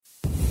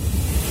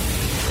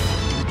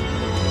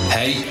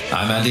Hey,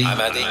 I'm Andy.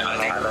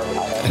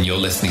 And you're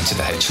listening to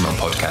the HMO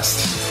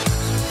Podcast.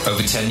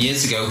 Over 10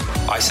 years ago,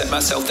 I set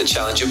myself the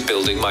challenge of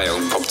building my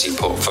own property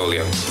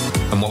portfolio.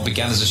 And what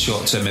began as a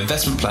short-term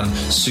investment plan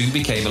soon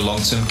became a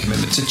long-term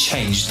commitment to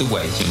change the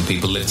way young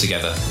people live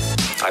together.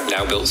 I've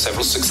now built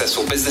several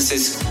successful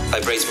businesses,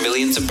 I've raised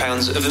millions of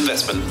pounds of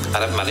investment, and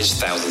I've managed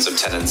thousands of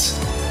tenants.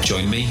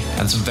 Join me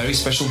and some very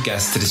special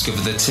guests to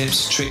discover the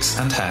tips, tricks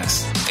and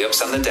hacks, the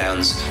ups and the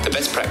downs, the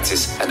best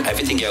practice and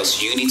everything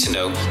else you need to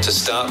know to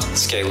start,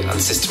 scale and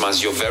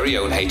systemize your very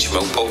own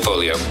HMO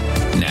portfolio.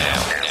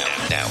 Now.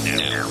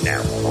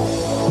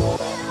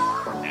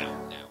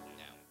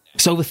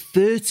 It's over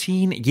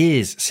 13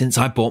 years since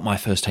I bought my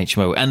first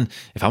HMO, and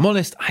if I'm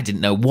honest, I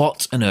didn't know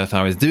what on earth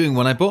I was doing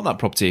when I bought that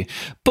property,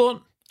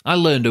 but I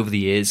learned over the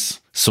years.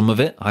 Some of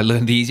it I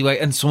learned the easy way,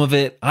 and some of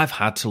it I've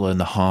had to learn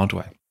the hard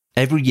way.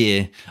 Every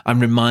year,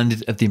 I'm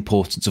reminded of the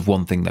importance of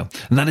one thing though,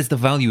 and that is the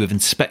value of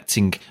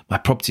inspecting my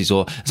properties,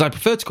 or as I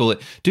prefer to call it,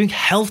 doing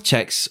health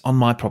checks on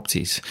my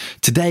properties.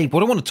 Today,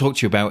 what I want to talk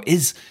to you about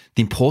is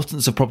the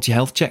importance of property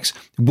health checks,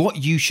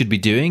 what you should be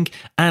doing,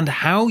 and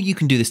how you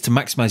can do this to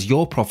maximize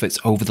your profits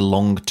over the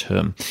long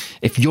term.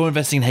 If you're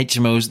investing in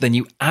HMOs, then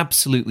you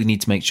absolutely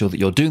need to make sure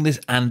that you're doing this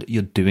and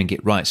you're doing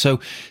it right.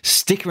 So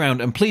stick around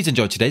and please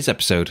enjoy today's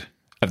episode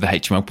of the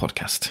HMO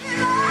Podcast.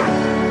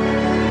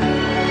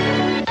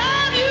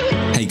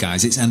 Hey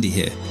guys, it's Andy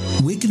here.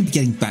 We're going to be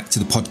getting back to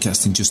the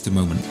podcast in just a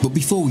moment, but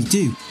before we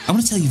do, I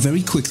want to tell you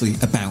very quickly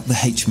about the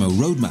HMO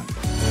roadmap.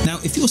 Now,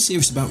 if you're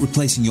serious about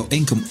replacing your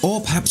income, or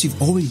perhaps you've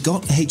already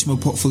got a HMO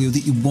portfolio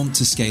that you want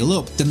to scale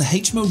up, then the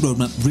HMO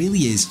roadmap really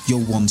is your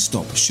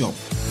one-stop shop.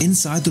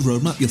 Inside the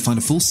roadmap, you'll find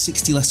a full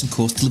 60-lesson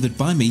course delivered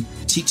by me,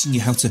 teaching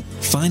you how to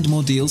find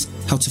more deals,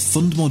 how to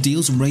fund more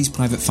deals and raise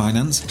private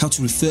finance, how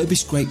to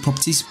refurbish great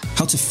properties,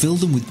 how to fill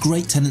them with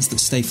great tenants that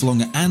stay for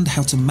longer, and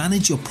how to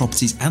manage your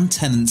properties and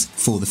tenants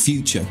for the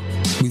future.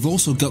 We've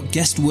also got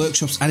guest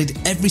workshops added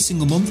every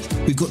single month.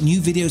 We've got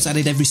new videos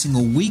added every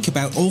single week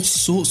about all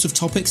sorts of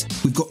topics.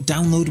 We've got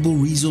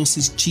downloadable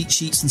resources, cheat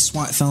sheets and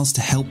swipe files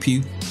to help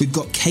you. We've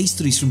got case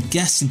studies from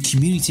guests and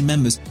community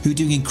members who are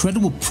doing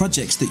incredible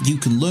projects that you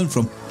can learn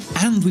from.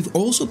 And we've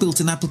also built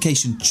an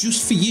application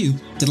just for you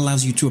that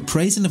allows you to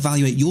appraise and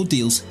evaluate your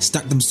deals,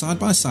 stack them side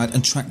by side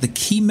and track the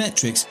key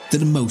metrics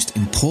that are most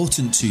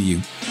important to you.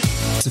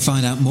 To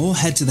find out more,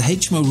 head to the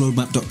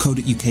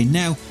hmoroadmap.co.uk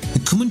now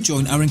and come and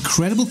join our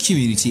incredible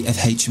community of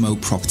HMO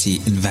property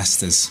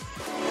investors.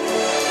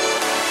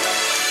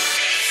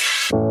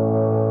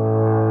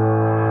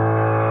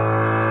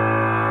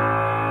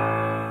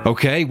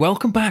 Okay,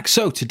 welcome back.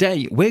 So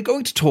today we're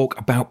going to talk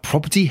about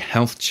property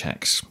health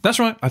checks. That's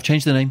right, I've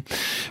changed the name.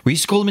 We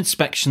used to call them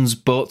inspections,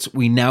 but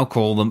we now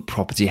call them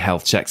property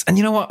health checks. And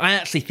you know what? I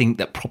actually think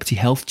that property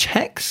health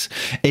checks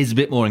is a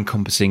bit more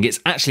encompassing. It's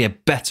actually a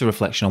better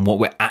reflection on what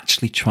we're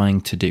actually trying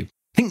to do.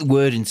 I think the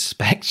word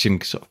inspection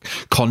sort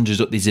of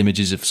conjures up these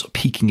images of sort of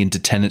peeking into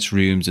tenants'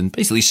 rooms and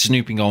basically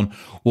snooping on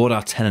what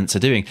our tenants are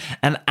doing.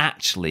 And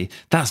actually,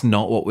 that's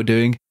not what we're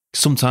doing.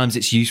 Sometimes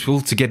it's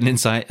useful to get an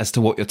insight as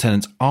to what your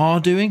tenants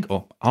are doing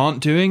or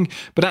aren't doing,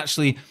 but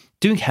actually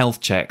doing health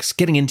checks,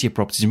 getting into your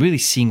properties and really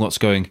seeing what's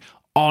going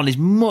on is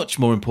much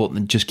more important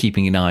than just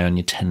keeping an eye on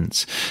your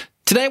tenants.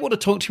 Today I want to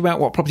talk to you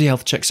about what property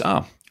health checks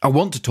are. I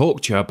want to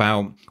talk to you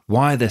about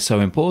why they're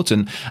so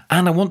important,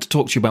 and I want to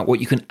talk to you about what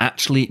you can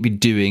actually be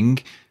doing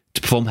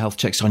to perform health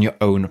checks on your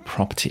own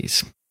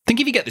properties. I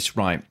think if you get this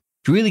right,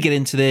 if you really get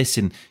into this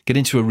and get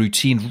into a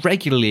routine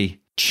regularly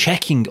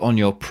checking on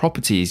your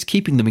properties,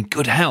 keeping them in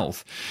good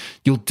health,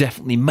 you'll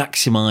definitely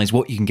maximize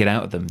what you can get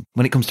out of them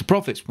when it comes to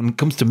profits, when it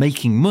comes to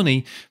making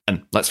money.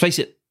 And let's face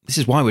it, this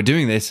is why we're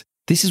doing this.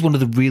 This is one of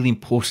the really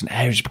important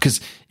areas,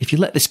 because if you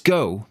let this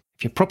go,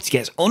 if your property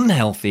gets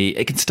unhealthy,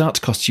 it can start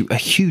to cost you a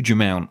huge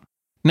amount.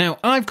 Now,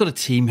 I've got a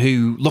team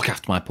who look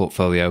after my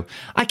portfolio.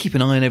 I keep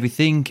an eye on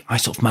everything. I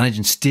sort of manage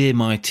and steer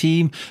my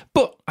team,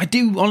 but I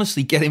do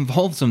honestly get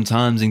involved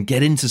sometimes and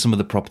get into some of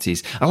the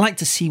properties. I like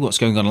to see what's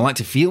going on. I like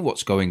to feel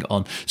what's going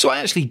on. So I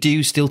actually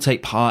do still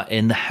take part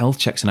in the health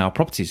checks in our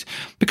properties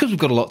because we've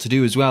got a lot to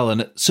do as well. And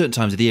at certain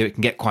times of the year, it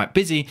can get quite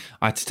busy.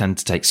 I tend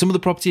to take some of the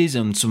properties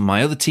and some of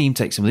my other team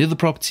take some of the other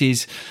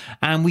properties.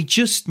 And we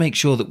just make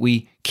sure that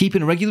we keep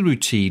in a regular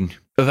routine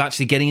of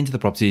actually getting into the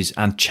properties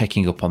and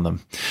checking up on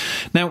them.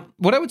 Now,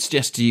 what I would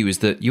suggest to you is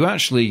that you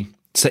actually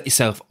set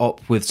yourself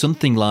up with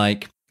something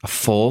like a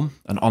form,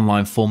 an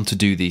online form to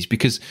do these,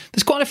 because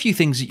there's quite a few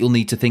things that you'll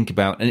need to think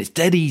about, and it's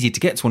dead easy to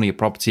get to one of your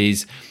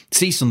properties,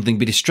 see something,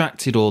 be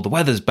distracted, or the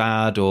weather's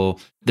bad, or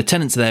the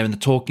tenants are there and they're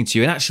talking to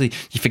you, and actually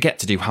you forget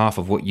to do half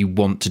of what you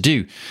want to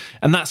do.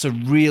 And that's a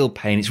real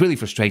pain. It's really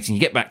frustrating. You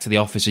get back to the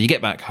office or you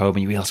get back home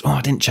and you realise, I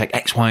didn't check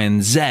X, Y,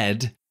 and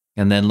Z.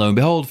 And then lo and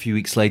behold, a few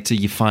weeks later,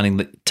 you're finding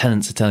that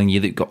tenants are telling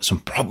you that you've got some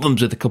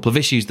problems with a couple of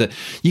issues that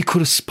you could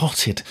have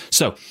spotted.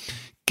 So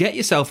get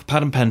yourself a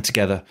pad and pen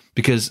together,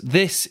 because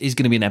this is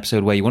going to be an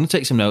episode where you want to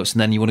take some notes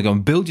and then you want to go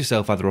and build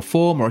yourself either a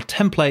form or a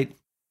template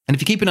And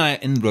if you keep an eye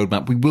out in the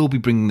roadmap, we will be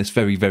bringing this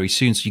very, very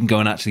soon. So you can go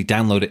and actually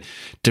download it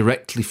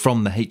directly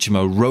from the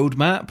HMO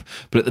roadmap.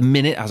 But at the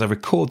minute, as I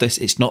record this,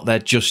 it's not there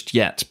just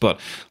yet. But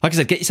like I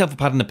said, get yourself a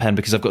pad and a pen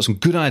because I've got some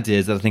good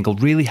ideas that I think will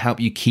really help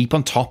you keep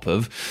on top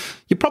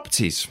of your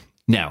properties.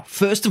 Now,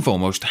 first and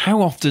foremost,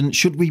 how often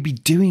should we be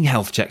doing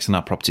health checks on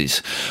our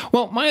properties?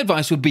 Well, my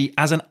advice would be,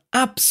 as an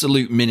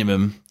absolute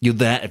minimum, you're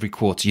there every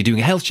quarter. You're doing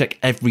a health check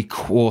every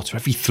quarter,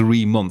 every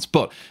 3 months.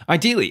 But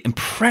ideally and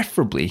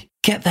preferably,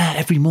 get there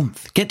every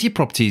month. Get to your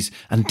properties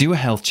and do a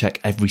health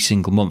check every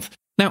single month.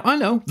 Now, I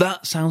know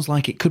that sounds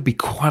like it could be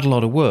quite a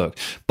lot of work.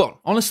 But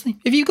honestly,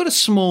 if you've got a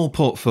small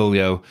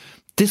portfolio,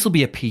 this will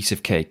be a piece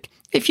of cake.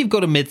 If you've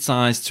got a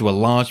mid-sized to a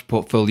large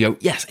portfolio,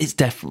 yes, it's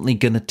definitely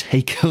going to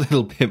take a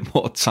little bit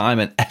more time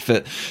and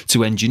effort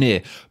to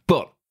engineer.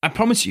 But I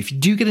promise you, if you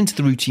do get into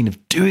the routine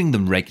of doing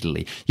them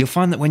regularly, you'll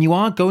find that when you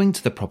are going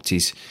to the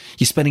properties,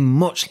 you're spending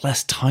much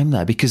less time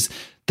there because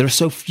there are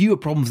so fewer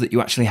problems that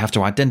you actually have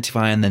to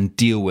identify and then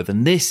deal with.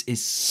 And this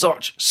is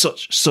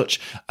such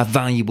a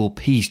valuable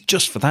piece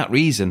just for that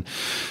reason.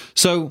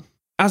 So,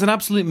 as an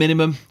absolute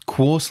minimum,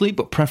 quarterly,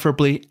 but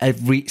preferably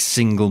every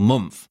single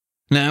month.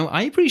 Now,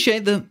 I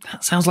appreciate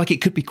that sounds like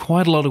it could be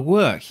quite a lot of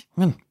work.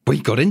 Well,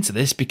 we got into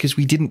this because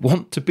we didn't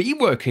want to be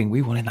working.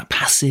 We wanted that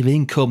passive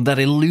income, that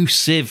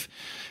elusive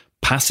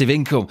passive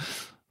income.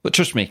 But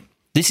trust me,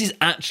 this is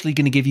actually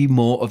going to give you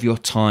more of your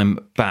time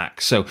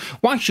back. So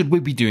why should we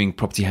be doing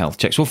property health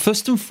checks? Well,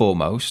 first and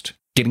foremost,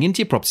 getting into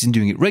your properties and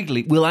doing it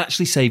regularly will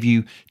actually save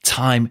you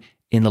time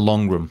in the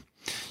long run.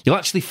 You'll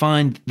actually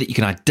find that you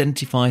can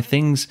identify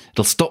things.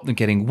 It'll stop them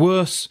getting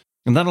worse.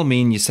 And that'll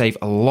mean you save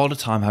a lot of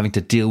time having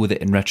to deal with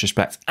it in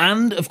retrospect.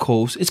 And of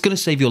course, it's going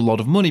to save you a lot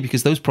of money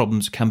because those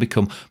problems can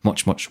become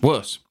much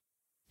worse.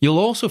 You'll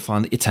also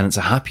find that your tenants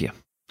are happier.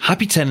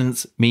 Happy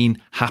tenants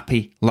mean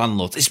happy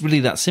landlords. It's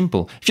really that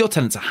simple. If your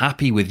tenants are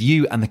happy with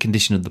you and the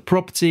condition of the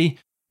property,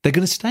 they're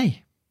going to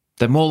stay.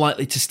 They're more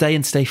likely to stay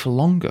and stay for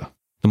longer.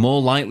 They're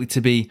more likely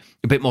to be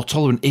a bit more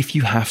tolerant if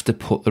you have to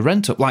put the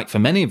rent up. Like for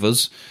many of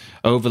us,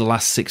 over the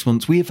last 6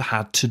 months, we have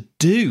had to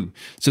do.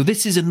 So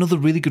this is another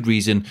really good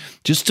reason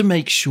just to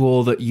make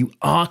sure that you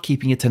are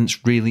keeping your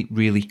tenants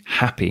really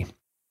happy.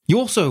 You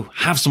also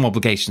have some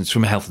obligations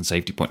from a health and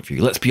safety point of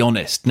view. Let's be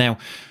honest. Now,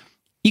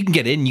 you can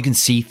get in, you can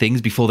see things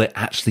before they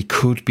actually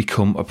could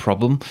become a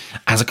problem.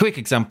 As a quick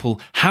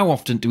example, how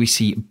often do we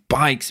see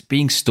bikes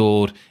being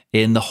stored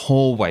in the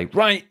hallway,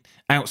 right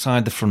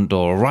outside the front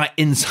door, right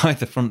inside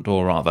the front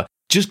door rather?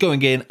 Just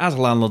going in as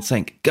a landlord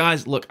saying,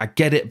 guys, look, I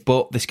get it,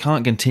 but this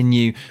can't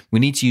continue. We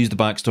need to use the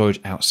bike storage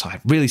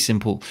outside. Really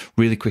simple,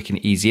 really quick and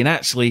easy. And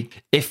actually,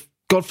 if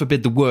God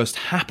forbid the worst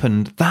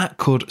happened, that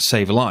could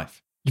save a life.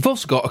 You've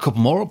also got a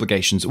couple more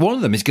obligations. One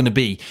of them is going to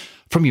be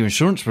from your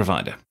insurance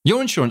provider.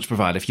 Your insurance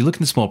provider, if you look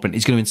in the small print,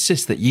 is going to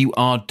insist that you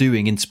are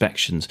doing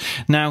inspections.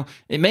 Now,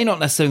 it may not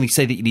necessarily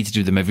say that you need to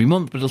do them every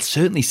month, but it'll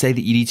certainly say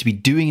that you need to be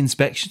doing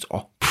inspections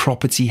or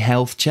property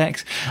health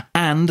checks.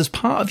 And as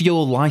part of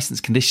your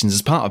license conditions,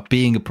 as part of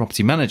being a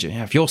property manager,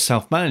 if you're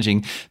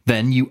self-managing,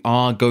 then you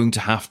are going to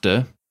have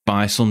to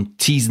buy some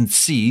T's and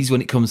C's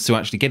when it comes to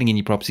actually getting in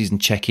your properties and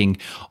checking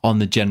on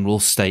the general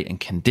state and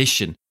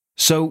condition.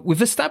 So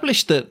we've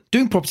established that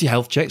doing property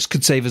health checks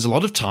could save us a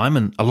lot of time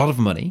and a lot of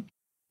money.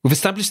 We've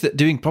established that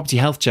doing property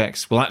health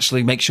checks will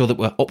actually make sure that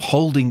we're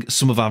upholding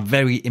some of our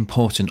very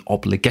important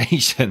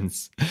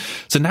obligations.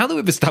 So now that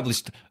we've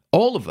established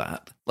all of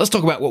that, let's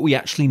talk about what we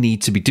actually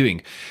need to be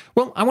doing.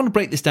 Well, I want to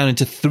break this down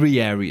into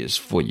 3 areas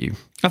for you.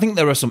 I think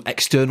there are some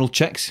external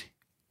checks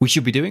we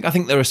should be doing. I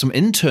think there are some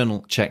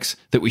internal checks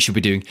that we should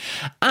be doing.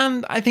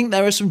 And I think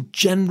there are some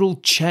general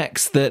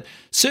checks that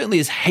certainly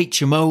as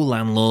HMO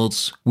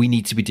landlords, we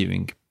need to be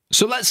doing.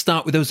 So let's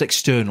start with those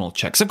external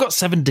checks. I've got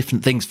 7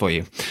 different things for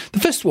you. The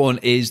first one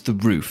is the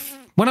roof.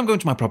 When I'm going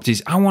to my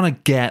properties, I want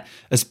to get,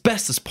 as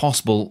best as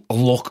possible, a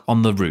look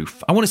on the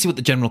roof. I want to see what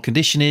the general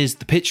condition is,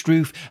 the pitched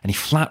roof, any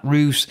flat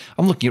roofs.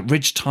 I'm looking at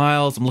ridge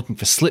tiles. I'm looking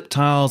for slip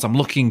tiles. I'm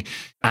looking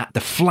at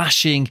the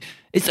flashing.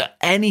 Is there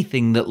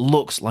anything that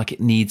looks like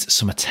it needs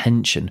some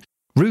attention?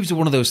 Roofs are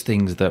one of those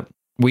things that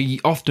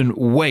we often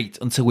wait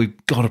until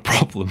we've got a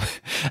problem,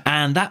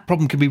 and that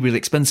problem can be really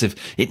expensive.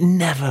 It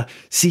never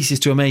ceases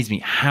to amaze me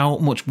how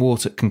much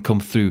water can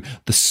come through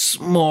the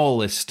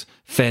smallest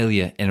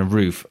failure in a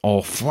roof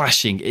or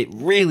flashing. It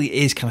really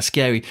is kind of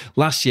scary.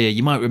 Last year,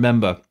 you might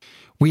remember,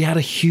 we had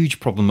a huge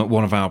problem at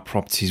one of our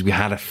properties. We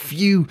had a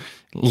few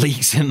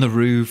leaks in the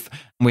roof,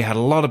 and we had a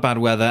lot of bad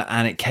weather,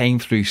 and it came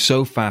through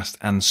so fast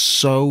and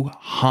so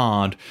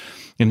hard.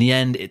 In the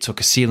end, it took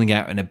a ceiling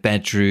out in a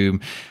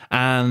bedroom,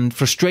 and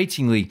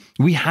frustratingly,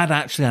 we had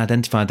actually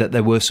identified that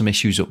there were some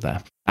issues up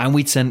there, and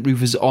we'd sent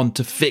roofers on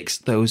to fix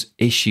those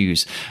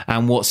issues.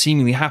 And what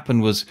seemingly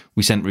happened was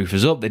we sent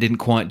roofers up, they didn't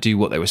quite do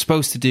what they were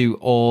supposed to do,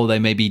 or they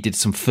maybe did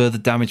some further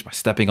damage by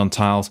stepping on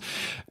tiles.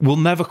 We'll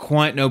never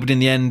quite know, but in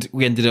the end,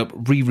 we ended up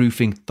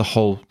re-roofing the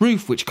whole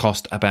roof, which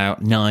cost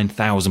about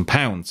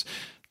 £9,000.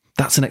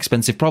 That's an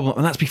expensive problem,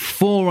 and that's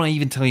before I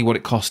even tell you what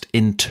it cost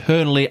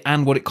internally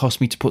and what it cost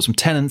me to put some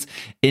tenants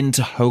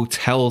into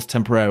hotels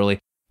temporarily.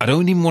 I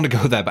don't even want to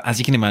go there, but as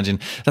you can imagine,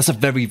 that's a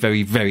very,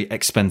 very, very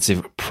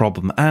expensive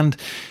problem, and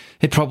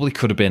it probably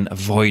could have been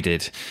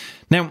avoided.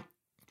 Now,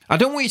 I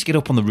don't want you to get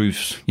up on the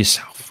roofs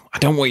yourself. I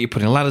don't want you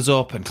putting ladders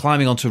up and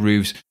climbing onto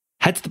roofs.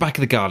 Head to the back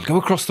of the garden, go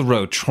across the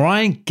road,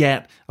 try and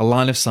get a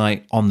line of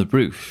sight on the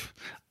roof.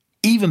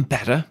 Even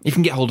better, if you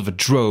can get hold of a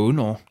drone,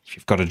 or if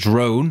you've got a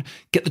drone,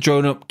 get the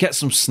drone up, get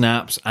some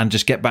snaps, and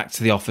just get back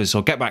to the office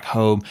or get back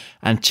home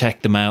and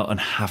check them out and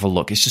have a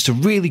look. It's just a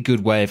really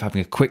good way of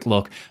having a quick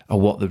look at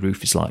what the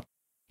roof is like.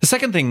 The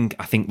second thing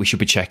I think we should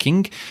be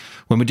checking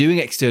when we're doing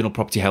external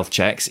property health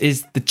checks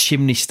is the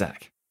chimney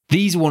stack.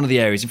 These are one of the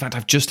areas, in fact,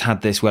 I've just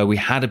had this where we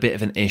had a bit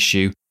of an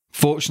issue.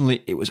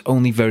 Fortunately, it was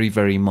only very,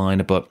 very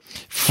minor, but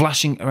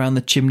flashing around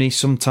the chimney,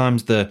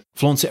 sometimes the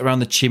flauncet around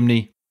the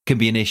chimney can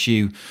be an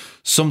issue.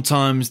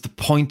 Sometimes the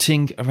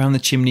pointing around the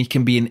chimney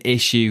can be an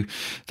issue.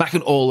 That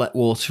can all let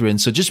water in.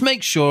 So just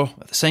make sure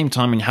at the same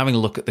time when you're having a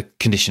look at the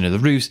condition of the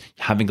roofs,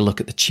 you're having a look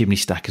at the chimney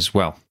stack as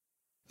well.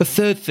 The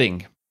third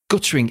thing,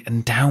 guttering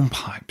and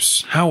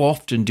downpipes. How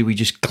often do we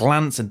just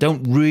glance and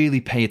don't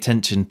really pay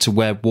attention to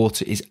where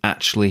water is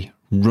actually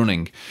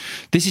running?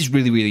 This is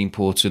really, really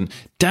important.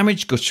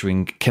 Damaged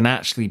guttering can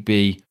actually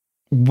be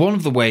one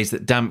of the ways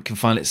that damp can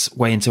find its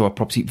way into our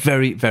property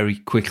very, very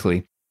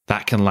quickly.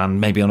 That can land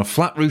maybe on a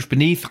flat roof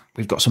beneath.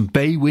 We've got some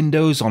bay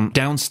windows on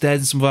downstairs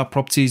in some of our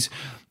properties,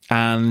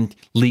 and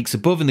leaks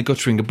above in the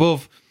guttering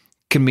above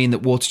can mean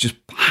that water just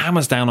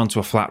hammers down onto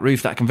a flat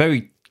roof. That can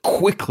very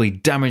quickly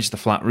damage the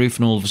flat roof,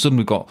 and all of a sudden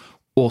we've got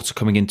water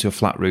coming into a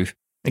flat roof.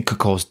 It could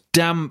cause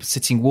damp,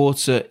 sitting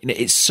water.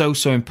 It's so,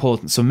 so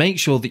important. So make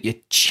sure that you're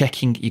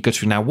checking your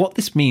guttering. Now, what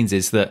this means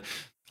is that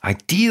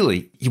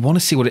ideally you want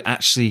to see what it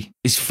actually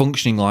is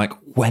functioning like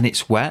when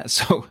it's wet.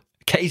 So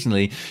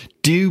occasionally,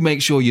 do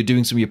make sure you're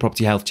doing some of your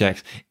property health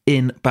checks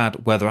in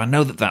bad weather. I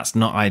know that that's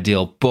not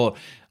ideal, but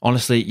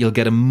honestly, you'll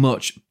get a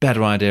much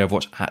better idea of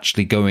what's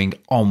actually going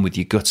on with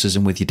your gutters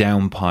and with your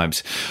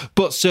downpipes.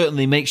 But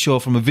certainly make sure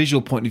from a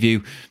visual point of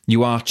view,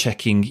 you are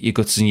checking your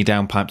gutters and your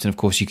downpipes. And of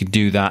course, you can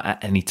do that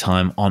at any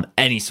time on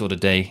any sort of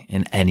day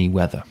in any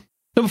weather.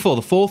 Number 4,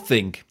 the fourth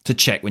thing to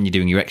check when you're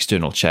doing your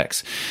external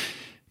checks.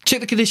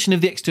 Check the condition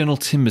of the external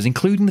timbers,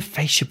 including the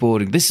fascia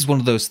boarding. This is one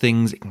of those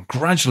things, it can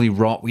gradually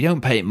rot. We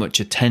don't pay it much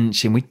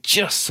attention. We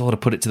just sort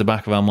of put it to the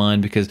back of our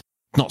mind because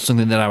it's not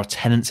something that our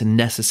tenants are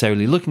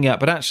necessarily looking at.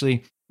 But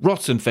actually,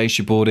 rotten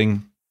fascia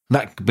boarding,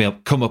 that could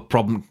become a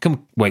problem,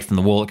 come away from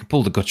the wall. It can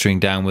pull the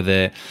guttering down with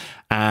it,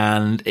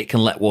 and it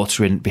can let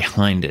water in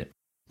behind it.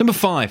 Number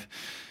 5,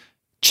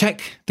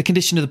 check the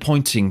condition of the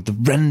pointing, the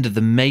render, the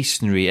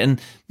masonry,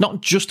 and not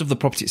just of the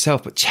property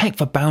itself, but check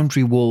for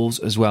boundary walls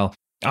as well.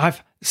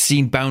 I've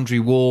seen boundary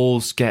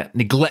walls get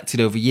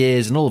neglected over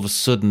years, and all of a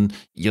sudden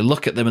you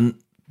look at them and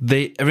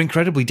they are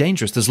incredibly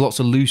dangerous. There's lots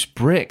of loose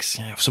bricks.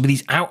 Some of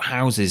these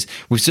outhouses,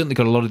 we've certainly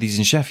got a lot of these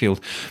in Sheffield,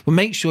 but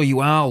make sure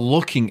you are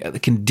looking at the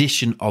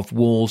condition of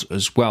walls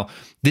as well.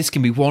 This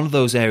can be one of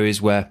those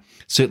areas where,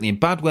 certainly in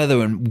bad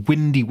weather and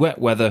windy, wet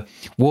weather,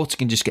 water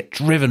can just get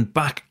driven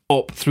back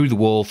up through the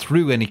wall,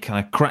 through any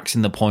kind of cracks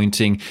in the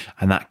pointing,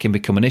 and that can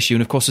become an issue.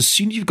 And of course, as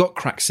soon as you've got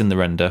cracks in the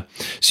render,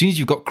 as soon as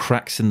you've got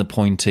cracks in the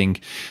pointing,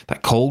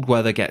 that cold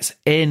weather gets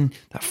in,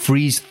 that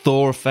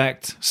freeze-thaw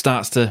effect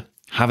starts to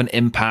have an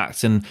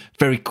impact, and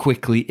very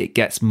quickly it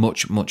gets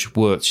much, much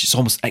worse. It's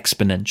almost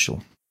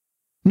exponential.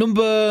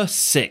 Number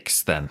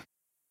 6 then.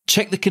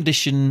 Check the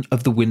condition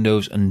of the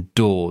windows and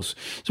doors.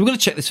 So we're going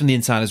to check this from the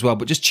inside as well,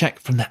 but just check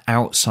from the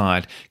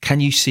outside.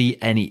 Can you see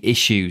any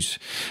issues?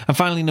 And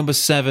finally, number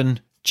 7,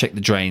 check the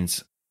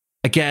drains.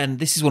 Again,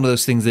 this is one of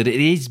those things that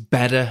it is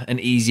better and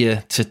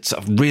easier to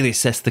sort of really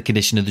assess the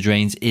condition of the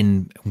drains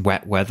in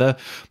wet weather.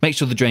 Make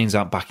sure the drains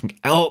aren't backing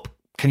up.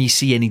 Can you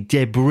see any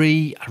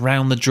debris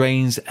around the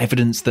drains?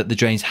 Evidence that the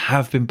drains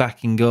have been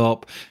backing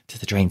up? Do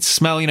the drains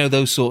smell?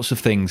 Those sorts of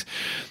things.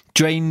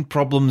 Drain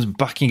problems,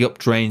 backing up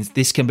drains,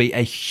 this can be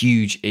a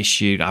huge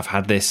issue. I've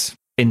had this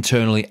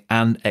internally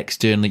and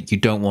externally. You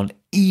don't want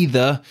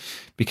either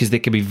because they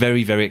can be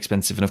very, very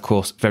expensive and, of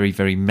course, very,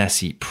 very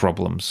messy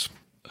problems.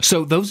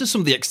 So those are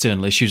some of the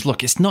external issues.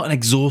 Look, it's not an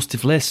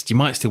exhaustive list. You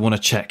might still want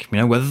to check,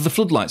 whether the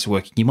floodlights are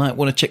working. You might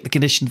want to check the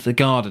condition of the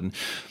garden.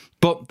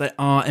 But there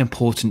are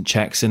important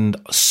checks, and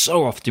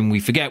so often we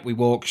forget. We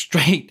walk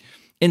straight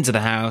into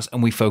the house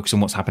and we focus on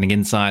what's happening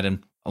inside.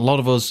 And a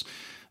lot of us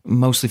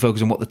mostly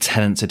focus on what the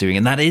tenants are doing,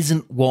 and that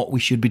isn't what we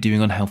should be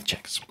doing on health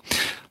checks.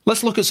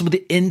 Let's look at some of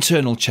the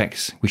internal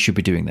checks we should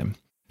be doing them.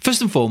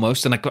 First and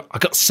foremost, and I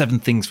got 7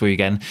 things for you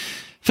again.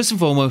 First and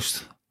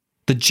foremost,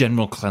 the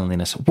general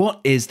cleanliness.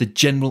 What is the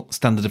general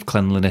standard of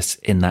cleanliness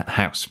in that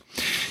house?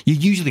 You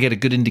usually get a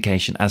good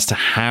indication as to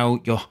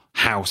how your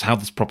house, how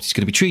this property is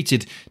going to be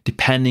treated,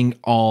 depending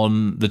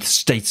on the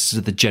status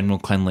of the general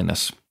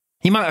cleanliness.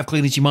 You might have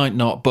cleaners, you might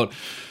not, but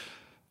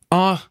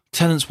are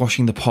tenants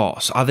washing the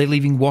pots? Are they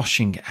leaving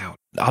washing out?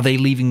 Are they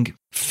leaving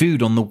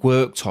food on the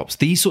worktops?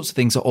 These sorts of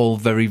things are all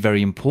very,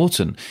 very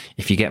important.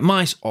 If you get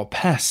mice or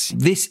pests,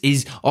 this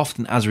is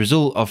often as a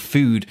result of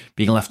food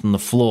being left on the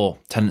floor,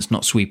 tenants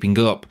not sweeping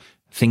up,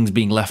 things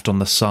being left on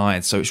the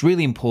side. So it's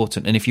really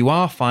important. And if you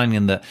are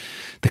finding that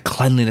the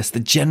cleanliness, the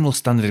general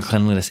standard of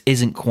cleanliness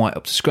isn't quite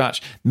up to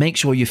scratch, make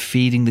sure you're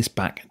feeding this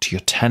back to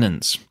your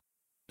tenants.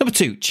 Number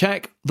 2,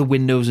 check the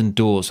windows and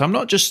doors. So I'm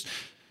not just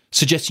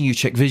suggesting you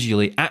check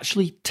visually,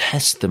 actually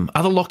test them.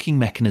 Are the locking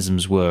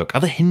mechanisms work?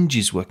 Are the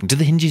hinges working? Do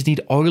the hinges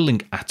need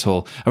oiling at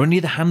all? Are any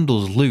of the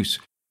handles loose?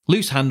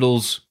 Loose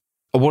handles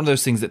are one of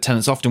those things that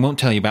tenants often won't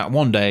tell you about.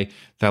 One day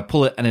they'll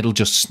pull it and it'll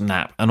just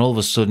snap, and all of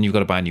a sudden you've got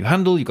to buy a new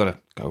handle, you've got to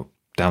go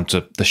down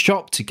to the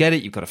shop to get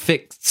it, you've got to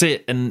fix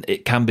it, and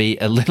it can be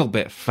a little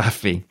bit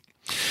faffy.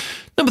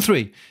 Number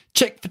 3,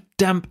 check for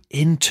damp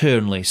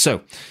internally.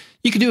 So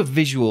you can do a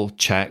visual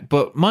check,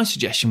 but my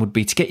suggestion would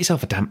be to get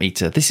yourself a damp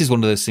meter. This is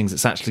one of those things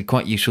that's actually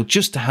quite useful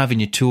just to have in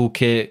your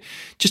toolkit.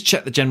 Just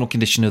check the general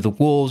condition of the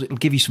walls. It'll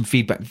give you some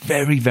feedback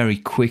very, very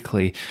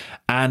quickly,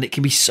 and it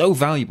can be so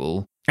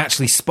valuable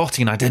actually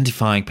spotting and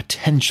identifying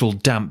potential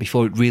damp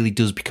before it really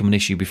does become an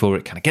issue, before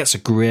it kind of gets a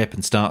grip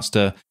and starts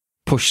to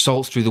push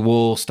salts through the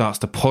wall, starts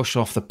to push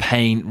off the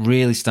paint,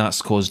 really starts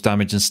to cause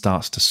damage and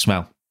starts to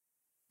smell.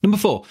 Number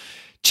 4,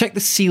 check the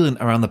sealant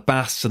around the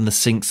baths and the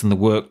sinks and the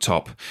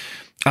worktop.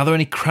 Are there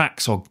any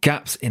cracks or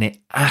gaps in it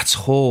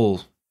at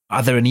all?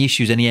 Are there any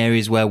issues, any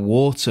areas where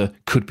water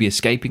could be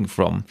escaping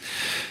from?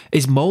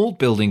 Is mould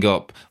building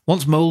up?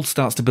 Once mould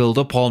starts to build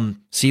up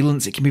on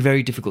sealants, it can be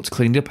very difficult to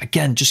clean it up.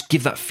 Again, just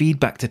give that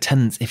feedback to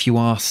tenants if you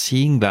are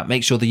seeing that.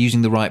 Make sure they're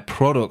using the right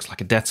products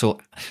like a Dettol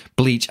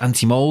bleach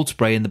anti-mould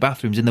spray in the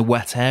bathrooms in the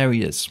wet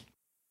areas.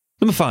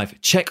 Number 5,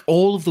 check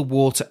all of the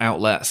water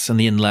outlets and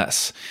the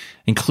inlets,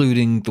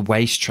 including the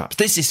waste traps.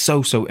 This is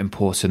so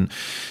important.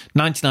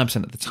 99%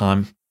 of the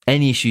time,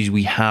 any issues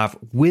we have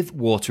with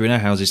water in our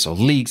houses, so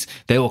leaks,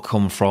 they will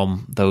come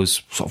from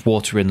those sort of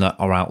water inlet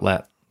or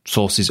outlet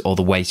sources or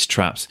the waste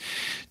traps.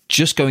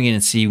 Just going in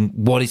and seeing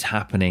what is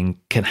happening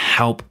can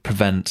help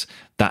prevent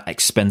that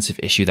expensive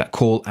issue, that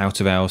call out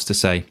of hours to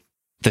say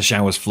the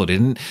shower's flooded.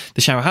 And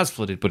the shower has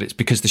flooded, but it's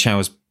because the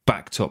shower's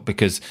backed up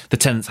because the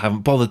tenants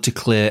haven't bothered to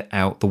clear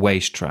out the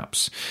waste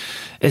traps.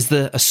 Is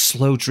there a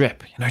slow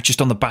drip,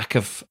 just on the back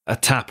of a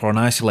tap or an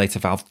isolator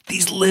valve?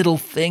 These little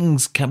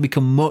things can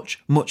become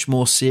much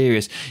more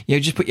serious.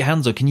 Just put your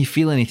hands on. Can you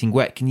feel anything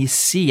wet? Can you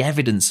see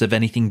evidence of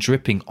anything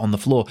dripping on the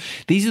floor?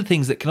 These are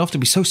things that can often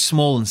be so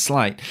small and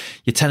slight,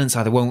 your tenants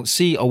either won't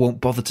see or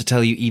won't bother to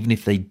tell you, even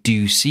if they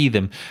do see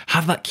them.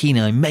 Have that keen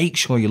eye. Make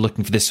sure you're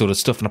looking for this sort of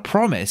stuff, and I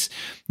promise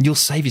you'll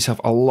save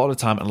yourself a lot of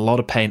time and a lot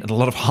of pain and a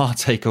lot of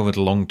heartache over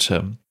the long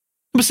term.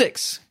 Number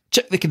 6,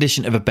 check the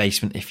condition of a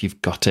basement if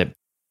you've got it.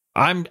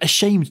 I'm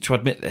ashamed to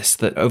admit this,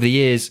 that over the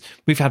years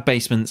we've had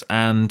basements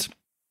and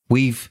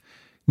we've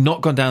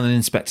not gone down and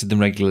inspected them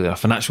regularly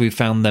enough, and actually we've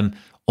found them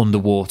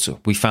underwater.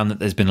 We found that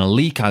there's been a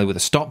leak either with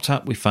a stop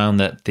tap. We found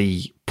that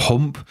the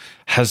pump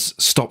has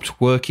stopped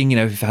working.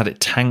 We've had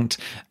it tanked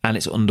and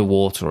it's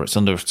underwater, or it's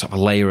under sort of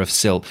a layer of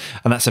silt.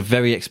 And that's a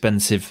very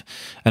expensive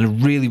and a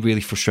really,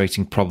 really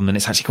frustrating problem. And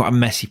it's actually quite a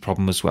messy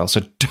problem as well.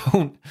 So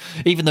don't,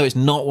 even though it's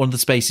not one of the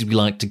spaces we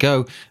like to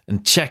go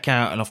and check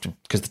out, and often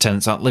because the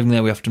tenants aren't living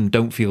there, we often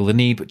don't feel the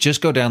need, but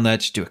just go down there,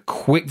 just do a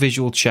quick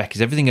visual check.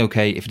 Is everything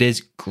okay? If it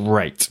is,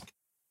 great.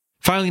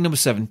 Finally, number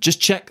 7, just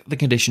check the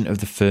condition of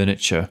the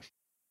furniture.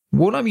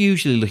 What I'm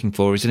usually looking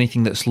for is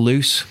anything that's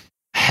loose,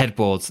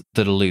 headboards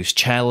that are loose,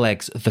 chair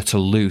legs that are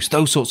loose,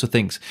 those sorts of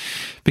things.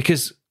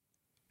 Because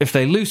if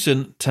they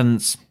loosen,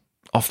 tenants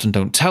often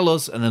don't tell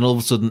us, and then all of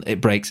a sudden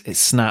it breaks, it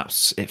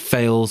snaps, it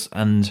fails,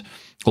 and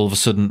all of a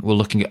sudden we're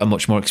looking at a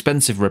much more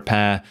expensive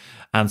repair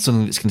and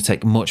something that's going to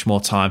take much more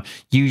time.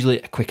 Usually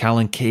a quick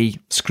Allen key,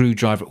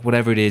 screwdriver,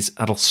 whatever it is,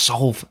 that'll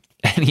solve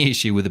any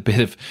issue with a bit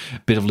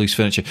of loose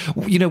furniture.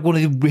 One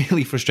of the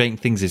really frustrating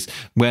things is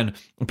when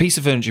a piece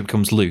of furniture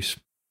becomes loose,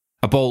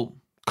 a bolt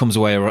comes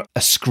away or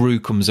a screw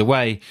comes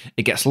away,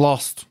 it gets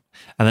lost,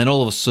 and then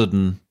all of a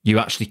sudden you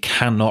actually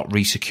cannot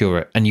re-secure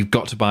it, and you've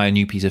got to buy a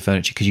new piece of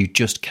furniture because you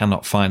just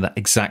cannot find that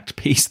exact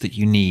piece that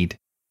you need.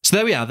 So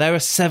there we are. There are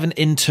 7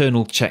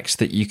 internal checks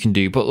that you can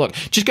do. But look,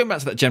 just going back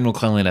to that general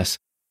cleanliness,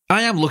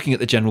 I am looking at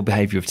the general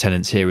behaviour of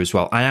tenants here as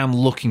well. I am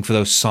looking for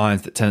those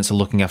signs that tenants are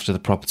looking after the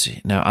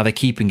property. Now, are they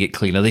keeping it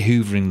clean? Are they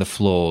hoovering the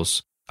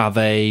floors? Are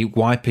they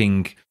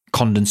wiping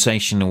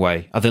condensation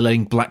away? Are they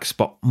letting black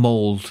spot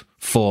mould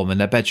form in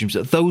their bedrooms?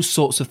 Those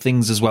sorts of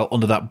things as well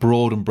under that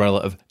broad umbrella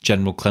of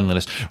general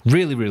cleanliness.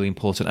 Really, really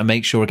important. And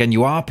make sure, again,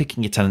 you are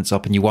picking your tenants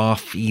up and you are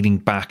feeding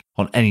back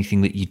on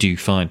anything that you do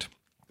find.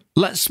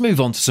 Let's move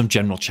on to some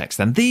general checks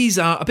then. These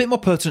are a bit more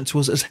pertinent to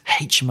us as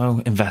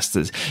HMO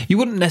investors. You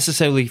wouldn't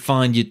necessarily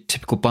find your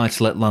typical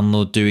buy-to-let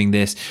landlord doing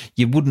this.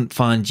 You wouldn't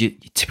find your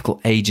typical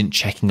agent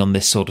checking on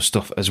this sort of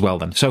stuff as well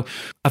then. So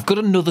I've got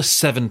another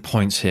 7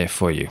 points here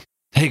for you.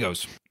 Here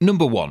goes.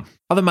 Number 1,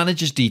 are the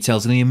manager's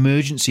details and the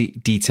emergency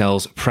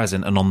details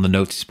present and on the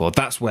notice board?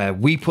 That's where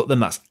we put them.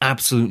 That's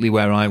absolutely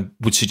where I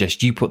would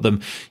suggest you put them.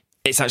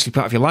 It's actually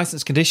part of your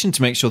license condition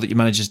to make sure that your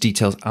manager's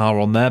details are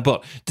on there,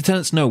 but the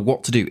tenants know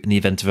what to do in the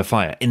event of a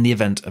fire, in the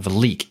event of a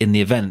leak, in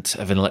the event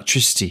of an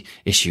electricity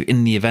issue,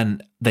 in the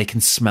event they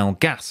can smell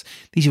gas.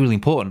 These are really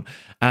important,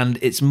 and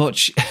it's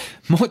much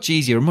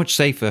easier and much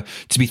safer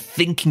to be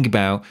thinking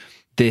about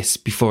this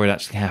before it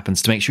actually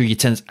happens, to make sure your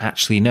tenants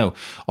actually know.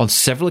 On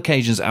several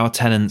occasions, our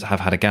tenants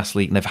have had a gas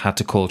leak and they've had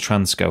to call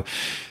Transco.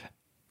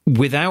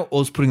 Without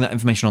us putting that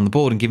information on the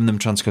board and giving them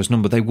Transco's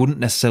number, they wouldn't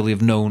necessarily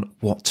have known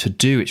what to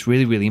do. It's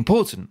really, really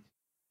important.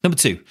 Number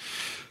 2,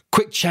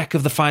 quick check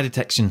of the fire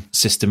detection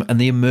system and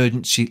the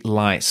emergency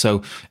light.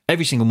 So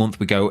every single month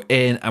we go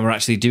in and we're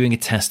actually doing a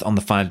test on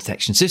the fire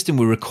detection system.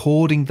 We're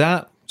recording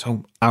that.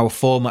 So our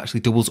form actually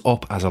doubles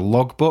up as a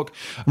logbook.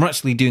 And we're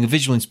actually doing a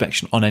visual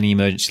inspection on any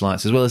emergency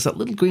lights as well. Is that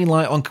little green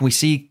light on? Can we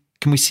see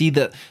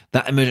that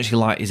that emergency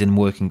light is in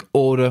working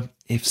order?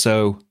 If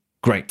so,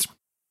 great.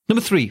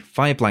 Number 3,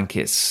 fire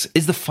blankets.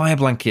 Is the fire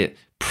blanket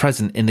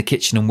present in the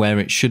kitchen and where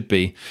it should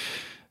be?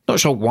 Not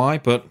sure why,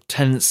 but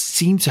tenants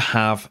seem to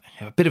have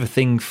a bit of a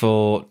thing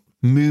for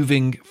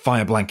moving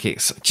fire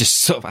blankets just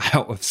sort of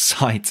out of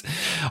sight.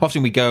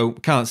 Often we go,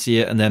 can't see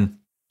it, and then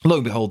lo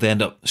and behold, they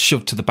end up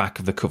shoved to the back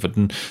of the cupboard.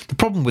 And the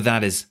problem with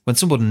that is when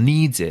someone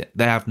needs it,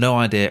 they have no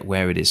idea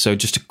where it is. So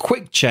just a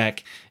quick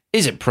check.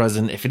 Is it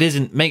present? If it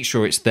isn't, make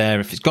sure it's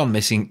there. If it's gone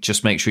missing,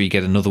 just make sure you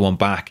get another one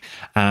back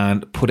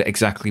and put it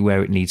exactly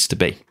where it needs to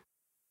be.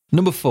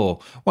 Number 4,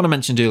 what I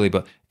mentioned earlier,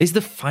 but is the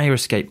fire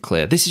escape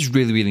clear? This is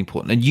really, really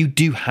important. And you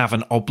do have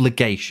an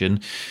obligation,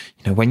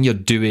 when you're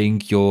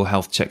doing your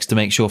health checks, to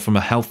make sure from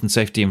a health and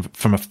safety and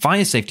from a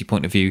fire safety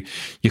point of view,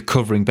 you're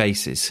covering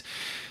bases.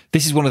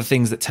 This is one of the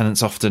things that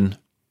tenants often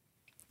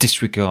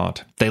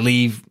disregard. They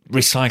leave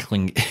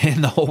recycling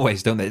in the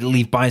hallways, don't they? They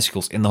leave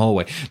bicycles in the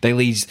hallway. They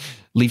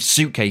leave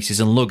suitcases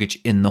and luggage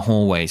in the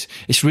hallways.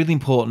 It's really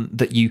important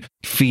that you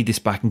feed this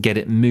back and get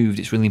it moved.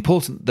 It's really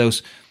important that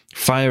those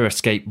fire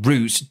escape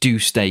routes do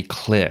stay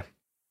clear.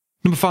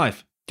 Number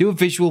 5, do a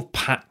visual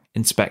pat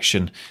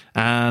inspection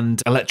and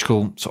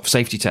electrical sort of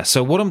safety test.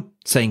 So what I'm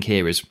saying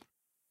here is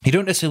you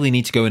don't necessarily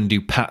need to go in and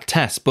do pat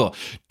tests, but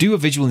do a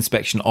visual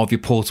inspection of your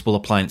portable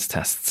appliance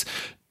tests.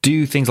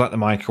 Do things like the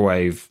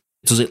microwave.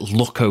 Does it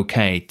look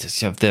okay?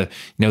 Does you have the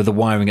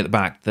wiring at the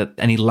back, that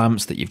any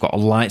lamps that you've got or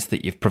lights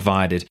that you've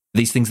provided,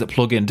 these things that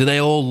plug in, do they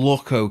all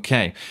look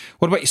okay?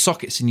 What about your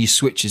sockets and your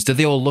switches? Do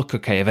they all look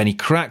okay? Have any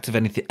cracked? Have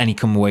any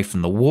come away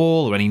from the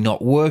wall or any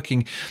not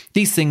working?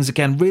 These things,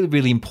 again, really,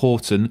 really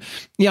important.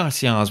 The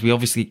ICRs, we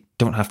obviously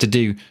don't have to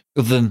do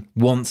other than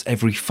once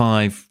every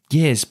 5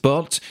 years.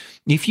 But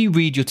if you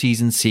read your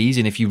T's and C's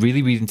and if you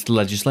really read into the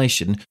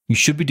legislation, you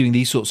should be doing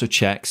these sorts of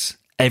checks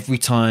every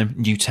time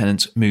new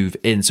tenants move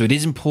in. So it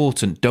is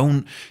important.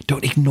 Don't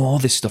ignore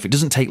this stuff. It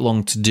doesn't take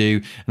long to do.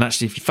 And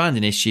actually, if you find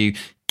an issue,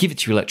 give it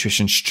to your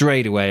electrician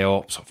straight away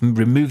or sort of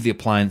remove the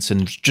appliance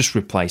and just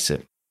replace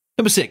it.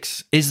 Number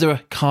 6, is there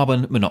a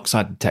carbon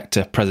monoxide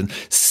detector present?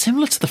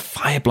 Similar to the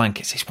fire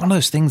blankets, it's one of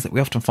those things that we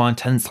often find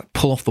tenants like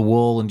pull off the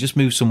wall and just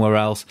move somewhere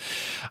else.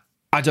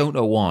 I don't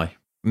know why.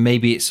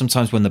 Maybe it's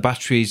sometimes when the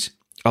batteries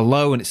are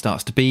low and it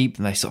starts to beep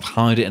and they sort of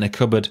hide it in a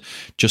cupboard.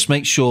 Just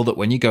make sure that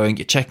when you're going,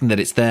 you're checking that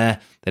it's there,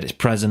 that it's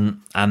present,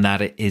 and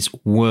that it is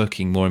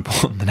working, more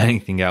important than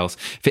anything else.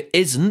 If it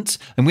isn't,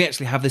 and we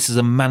actually have this as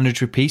a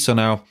mandatory piece on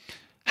our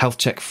health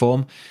check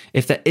form,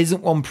 if there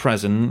isn't one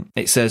present,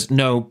 it says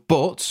no,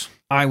 but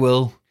I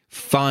will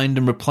find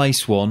and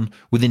replace one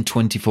within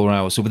 24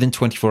 hours. So within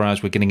 24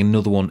 hours, we're getting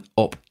another one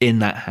up in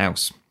that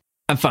house.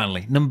 And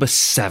finally, number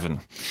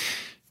 7.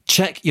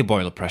 Check your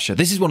boiler pressure.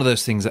 This is one of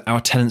those things that our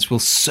tenants will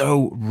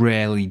so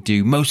rarely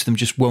do. Most of them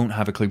just won't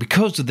have a clue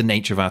because of the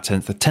nature of our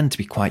tenants. They tend to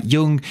be quite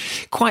young,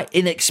 quite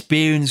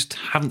inexperienced,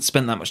 haven't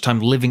spent that much time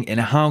living in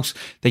a house.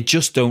 They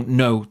just don't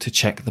know to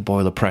check the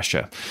boiler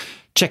pressure.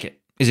 Check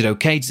it. Is it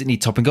okay? Does it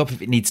need topping up?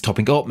 If it needs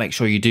topping up, make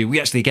sure you do. We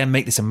actually, again,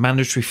 make this a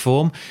mandatory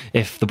form.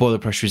 If the boiler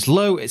pressure is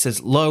low, it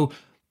says low,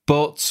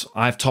 but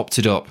I've topped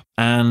it up.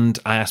 And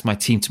I ask my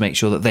team to make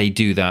sure that they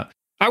do that.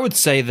 I would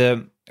say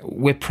that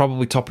we're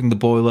probably topping the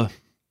boiler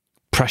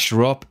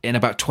pressure up in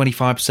about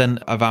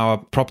 25% of our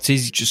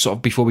properties, just sort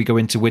of before we go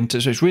into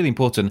winter. So it's really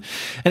important.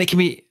 And it can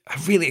be a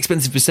really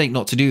expensive mistake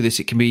not to do this.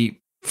 It can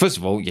be, first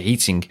of all, your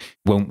heating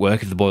won't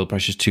work if the boiler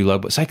pressure is too low.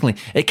 But secondly,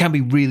 it can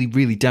be really,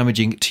 really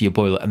damaging to your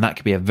boiler. And that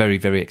could be a very,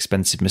 very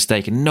expensive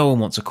mistake. And no one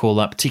wants to call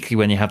that, particularly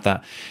when you have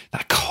that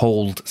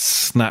cold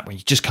snap when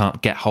you just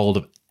can't get hold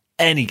of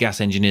any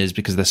gas engineers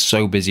because they're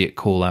so busy at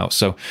call out.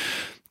 So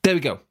there we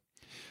go.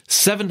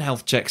 7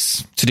 health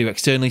checks to do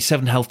externally,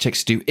 7 health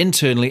checks to do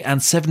internally,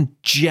 and 7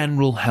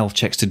 general health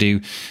checks to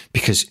do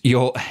because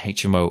you're a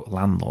HMO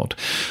landlord.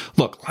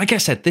 Look, like I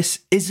said, this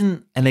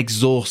isn't an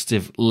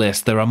exhaustive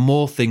list. There are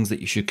more things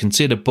that you should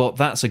consider, but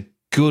that's a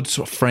good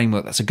sort of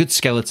framework. That's a good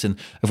skeleton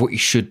of what you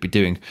should be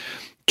doing.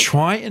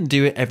 Try and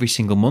do it every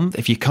single month.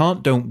 If you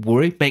can't, don't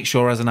worry. Make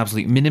sure as an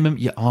absolute minimum,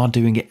 you are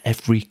doing it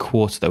every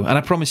quarter though. And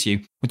I promise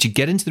you, once you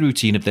get into the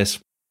routine of this,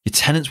 Your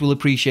tenants will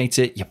appreciate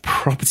it. Your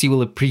property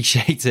will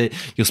appreciate it.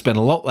 You'll spend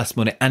a lot less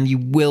money and you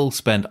will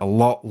spend a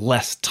lot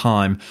less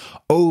time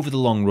over the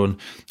long run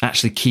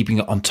actually keeping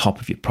it on top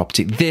of your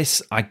property.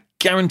 This, I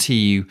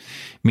guarantee you,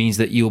 means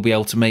that you'll be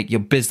able to make your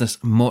business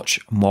much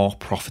more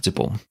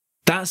profitable.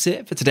 That's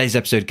it for today's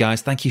episode,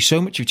 guys. Thank you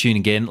so much for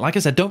tuning in. Like I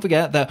said, don't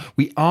forget that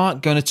we are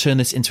going to turn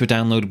this into a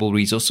downloadable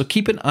resource, so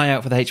keep an eye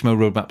out for the HMO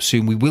roadmap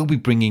soon. We will be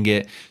bringing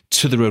it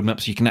to the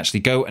roadmap so you can actually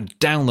go and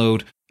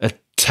download a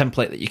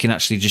template that you can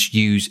actually just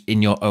use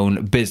in your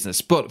own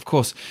business. But of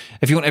course,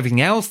 if you want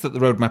everything else that the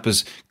roadmap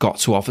has got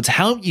to offer to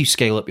help you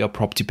scale up your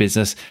property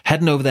business,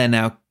 head on over there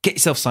now, get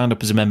yourself signed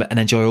up as a member and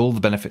enjoy all the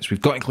benefits we've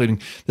got, including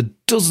the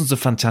dozens of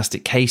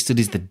fantastic case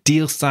studies, the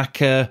deal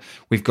stacker,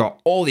 we've got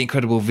all the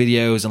incredible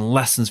videos and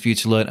lessons for you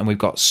to learn, and we've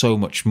got so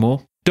much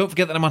more. Don't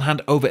forget that I'm on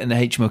hand over in the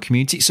HMO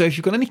community, so if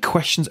you've got any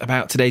questions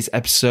about today's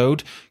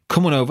episode,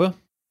 come on over.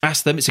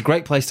 Ask them. It's a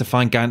great place to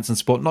find guidance and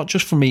support, not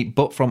just from me,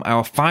 but from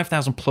our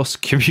 5,000 plus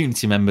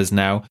community members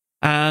now.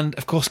 And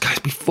of course, guys,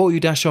 before you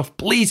dash off,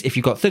 please, if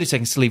you've got 30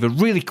 seconds to leave a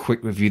really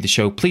quick review of the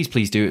show, please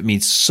do. It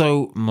means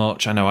so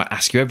much. I know I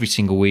ask you every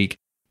single week,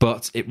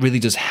 but it really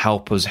does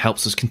helps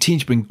us continue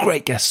to bring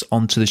great guests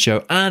onto the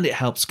show, and it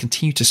helps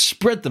continue to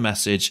spread the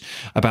message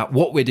about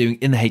what we're doing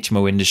in the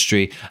HMO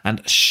industry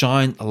and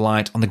shine a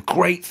light on the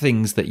great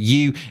things that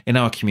you in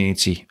our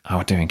community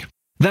are doing.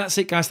 That's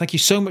it, guys. Thank you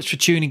so much for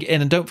tuning in.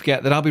 And don't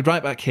forget that I'll be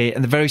right back here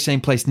in the very same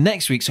place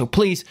next week. So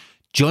please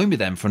join me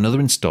then for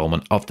another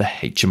installment of the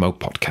HMO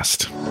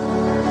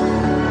podcast.